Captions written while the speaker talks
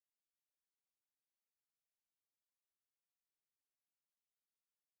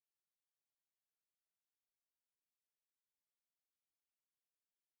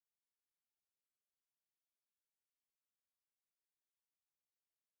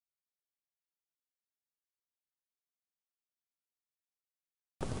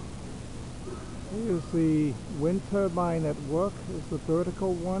Here's the wind turbine at work. It's the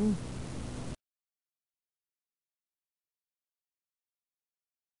vertical one.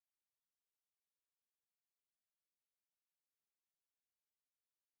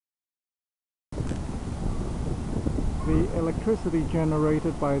 The electricity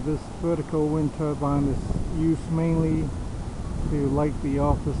generated by this vertical wind turbine is used mainly to light the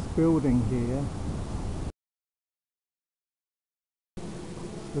office building here.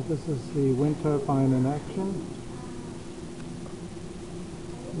 So this is the wind turbine in action.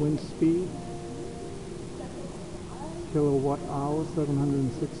 Wind speed, kilowatt hours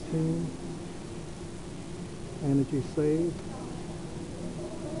 716. Energy saved.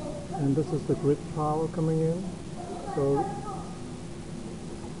 And this is the grid power coming in. So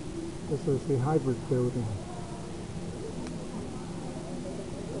this is the hybrid building.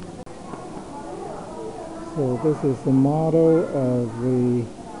 So this is the model of the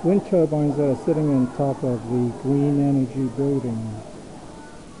wind turbines that are sitting on top of the green energy building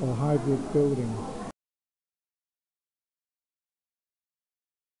or hybrid building.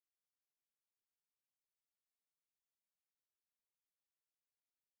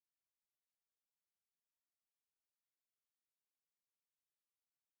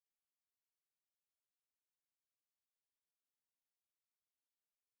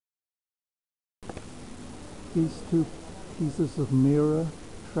 These two pieces of mirror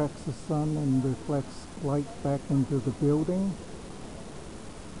tracks the sun and reflects light back into the building.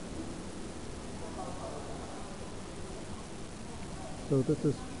 So this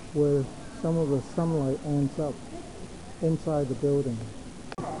is where some of the sunlight ends up inside the building.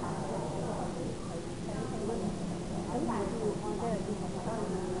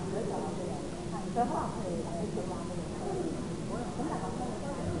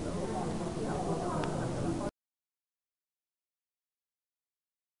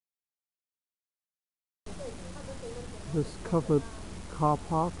 This covered car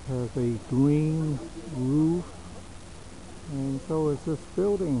park has a green roof, and so is this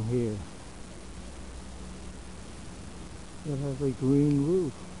building here. It has a green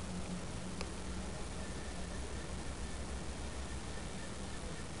roof.